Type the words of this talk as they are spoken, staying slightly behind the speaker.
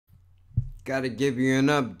Gotta give you an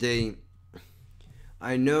update.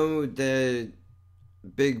 I know that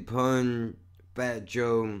Big Pun, Fat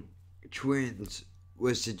Joe, Twinz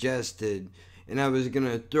was suggested, and I was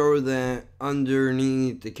gonna throw that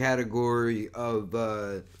underneath the category of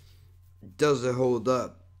does it hold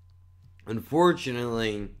up?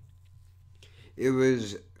 Unfortunately, it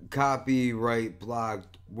was copyright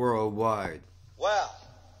blocked worldwide. Well,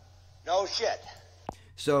 no shit.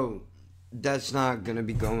 So that's not gonna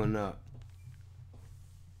be going up.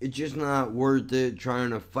 It's just not worth it trying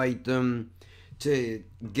to fight them to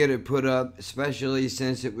get it put up, especially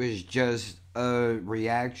since it was just a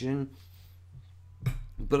reaction.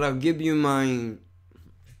 But I'll give you my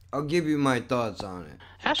thoughts on it.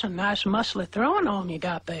 That's a nice muscly throwing arm you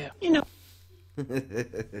got there. You know.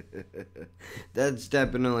 That's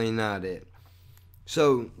definitely not it.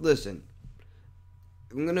 So, listen.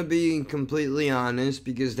 I'm going to be completely honest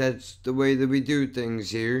because that's the way that we do things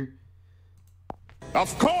here.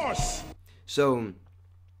 Of course! So,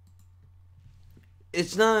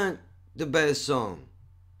 it's not the best song.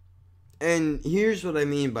 And here's what I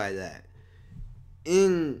mean by that.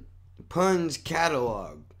 In Pun's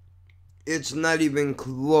catalog, it's not even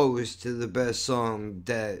close to the best song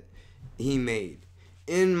that he made.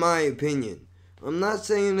 In my opinion. I'm not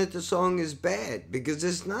saying that the song is bad, because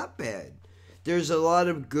it's not bad. There's a lot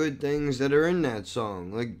of good things that are in that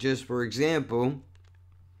song. Like, just for example,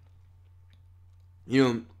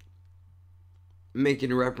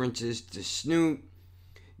 making references to Snoop,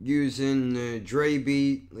 using the Dre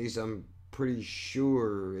beat, at least I'm pretty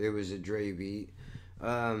sure it was a Dre beat.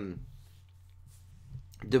 The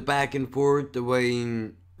back and forth, the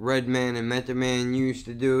way Redman and Method Man used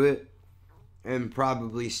to do it, and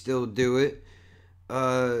probably still do it.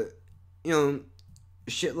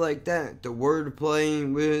 Shit like that. The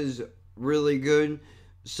wordplay was really good.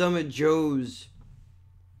 Some of Joe's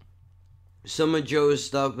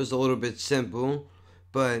stuff was a little bit simple,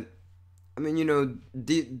 but I mean,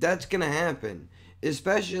 that's gonna happen,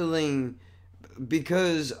 especially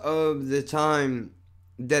because of the time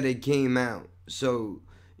that it came out. So,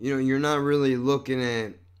 you're not really looking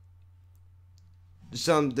at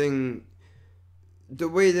something the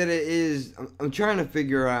way that it is. I'm trying to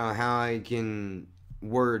figure out how I can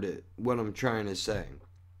word it, what I'm trying to say.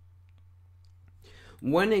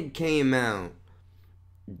 When it came out,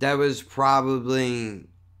 that was probably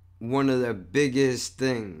one of the biggest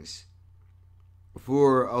things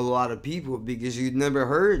for a lot of people because you'd never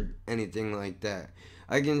heard anything like that.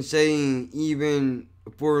 I can say even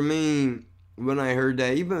for me, when I heard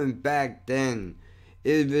that, even back then,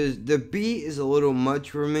 the beat is a little much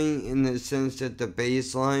for me in the sense that the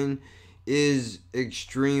bass line is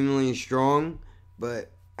extremely strong.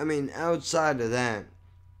 But, I mean, outside of that,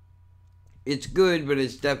 it's good, but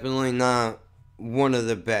it's definitely not one of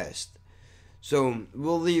the best. So,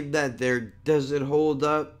 we'll leave that there. Does it hold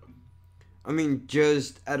up? I mean,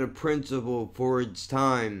 just at a principle for its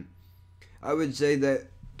time, I would say that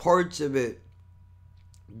parts of it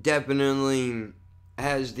definitely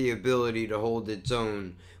has the ability to hold its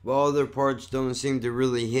own, while other parts don't seem to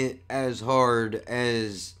really hit as hard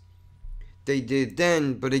as they did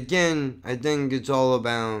then. But again, I think it's all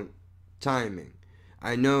about timing.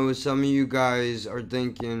 I know some of you guys are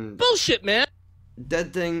thinking, Bullshit, man!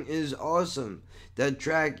 That thing is awesome. That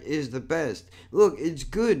track is the best. Look, it's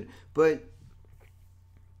good, but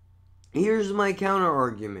here's my counter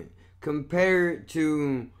argument. Compare it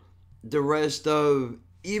to the rest of,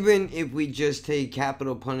 even if we just take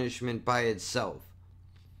Capital Punishment by itself.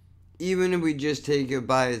 Even if we just take it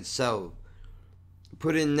by itself.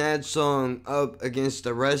 Putting that song up against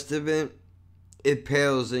the rest of it, it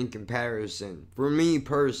pales in comparison. For me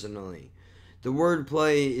personally. The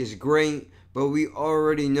wordplay is great, but we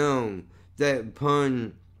already know that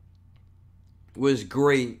Pun was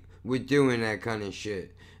great with doing that kind of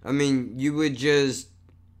shit. I mean, you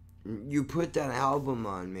put that album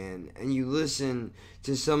on, man, and you listen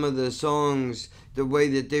to some of the songs, the way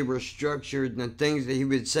that they were structured, and the things that he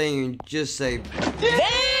would say, and just say,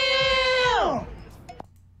 Damn!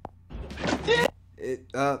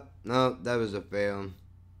 No, that was a fail.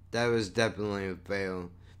 That was definitely a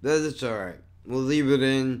fail. But that's alright. We'll leave it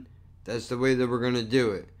in. That's the way that we're gonna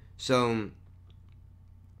do it. So,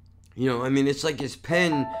 I mean, it's like his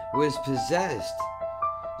pen was possessed.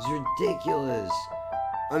 It's ridiculous.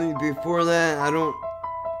 I mean, before that,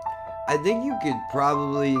 I think you could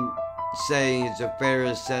probably say it's a fair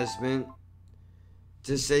assessment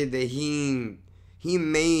to say that he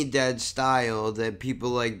made that style that people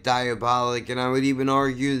like Diabolic, and I would even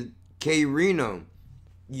argue K Reno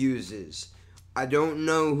uses. I don't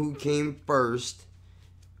know who came first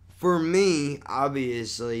For me,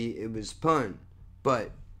 obviously, it was Pun.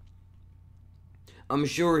 But I'm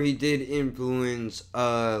sure he did influence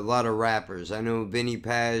a lot of rappers. I know Vinny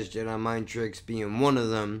Paz, Jedi Mind Tricks being one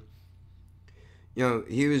of them. You know,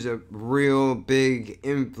 he was a real big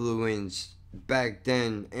influence back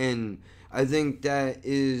then. And I think that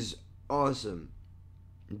is awesome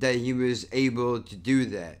that he was able to do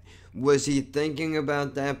that. Was he thinking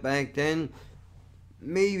about that back then?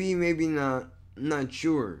 Maybe, maybe not. Not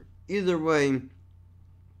sure. Either way,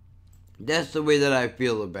 that's the way that I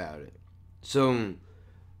feel about it. So,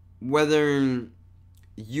 whether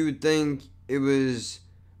you think it was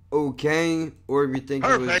okay or if you think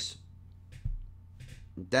it was...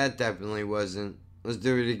 That definitely wasn't. Let's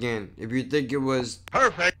do it again. If you think it was...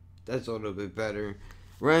 Perfect. That's a little bit better.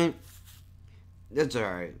 Right? That's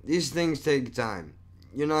alright. These things take time.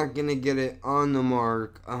 You're not going to get it on the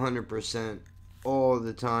mark 100% all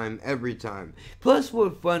the time, every time. Plus,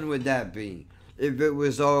 what fun would that be? If it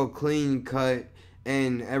was all clean cut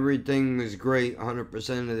and everything was great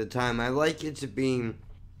 100% of the time. I like it to be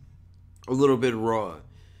a little bit raw.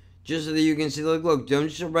 Just so that you can see, look, I'm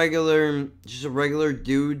just a regular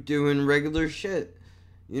dude doing regular shit.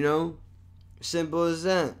 You know? Simple as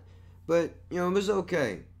that. But, you know, it was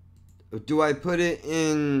okay. Do I put it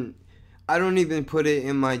in... I don't even put it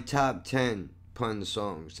in my top 10 Pun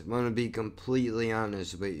songs. I'm going to be completely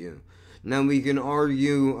honest with you. Now, we can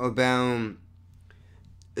argue about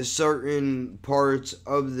certain parts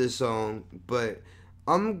of the song, but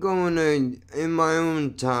I'm going to, in my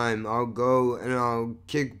own time, I'll go and I'll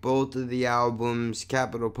kick both of the albums,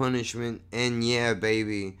 Capital Punishment and Yeah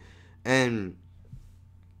Baby, and,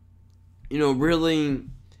 you know, really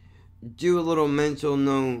do a little mental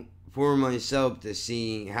note for myself to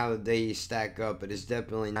see how they stack up, but it's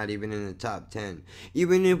definitely not even in the top 10.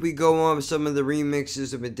 Even if we go off some of the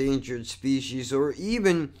remixes of Endangered Species, or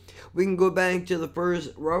even we can go back to the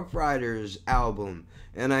first Rough Riders album,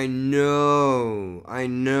 and I know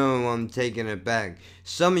I'm taking it back.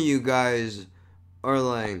 Some of you guys are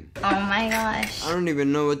like, oh my gosh, I don't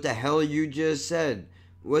even know what the hell you just said.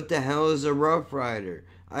 What the hell is a Rough Rider?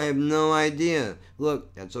 I have no idea.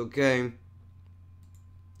 Look, that's okay.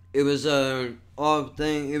 It was a off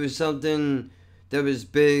thing. It was something that was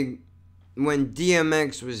big. When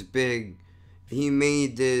DMX was big, he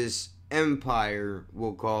made this empire,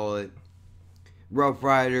 we'll call it. Rough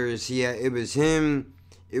Riders. It was him.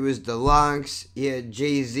 It was the Locks. He had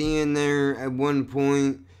Jay-Z in there at one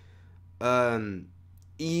point.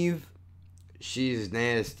 Eve. She's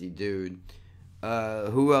nasty, dude.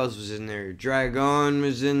 Who else was in there? Dragon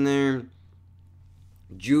was in there.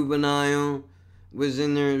 Juvenile was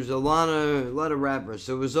in there. There's a lot of rappers.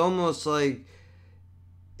 So it was almost like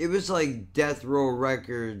Death Row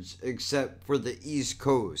Records, except for the East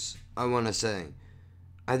Coast, I want to say.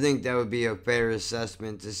 I think that would be a fair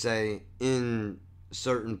assessment to say in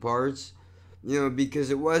certain parts. You know, because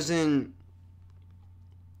it was a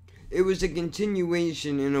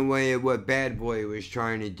continuation in a way of what Bad Boy was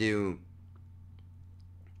trying to do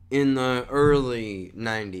in the early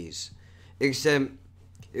 90s. Except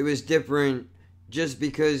it was different just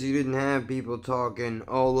because you didn't have people talking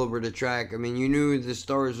all over the track. I mean, you knew the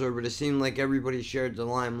stars were, but it seemed like everybody shared the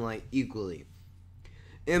limelight equally.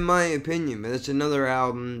 In my opinion, but that's another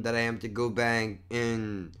album that I have to go back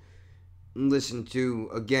and listen to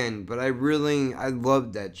again. But I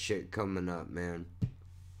loved that shit coming up, man.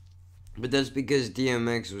 But that's because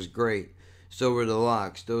DMX was great. So were the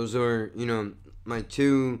Locks. Those are, you know, my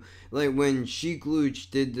two. Like when Sheik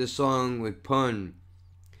Luch did the song with Pun,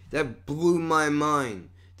 that blew my mind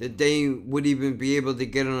that they would even be able to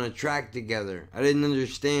get on a track together. I didn't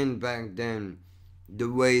understand back then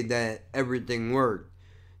the way that everything worked.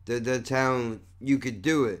 That's how you could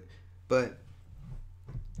do it. But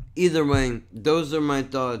either way, those are my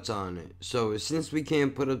thoughts on it. So since we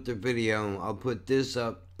can't put up the video, I'll put this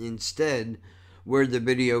up instead where the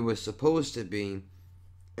video was supposed to be.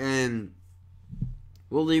 And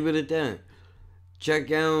we'll leave it at that.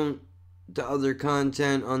 Check out the other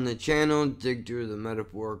content on the channel. Dig through the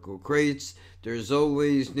metaphorical crates. There's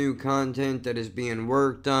always new content that is being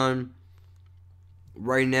worked on.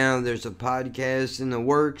 Right now there's a podcast in the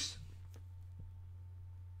works.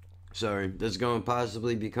 Sorry, that's going to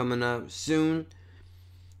possibly be coming up soon.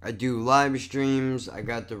 I do live streams. I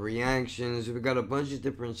got the reactions. We got a bunch of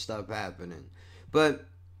different stuff happening. But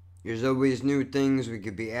there's always new things. We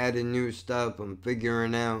could be adding new stuff. I'm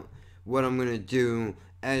figuring out what I'm going to do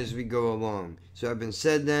as we go along. So having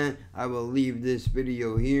said that, I will leave this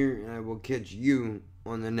video here and I will catch you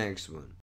on the next one.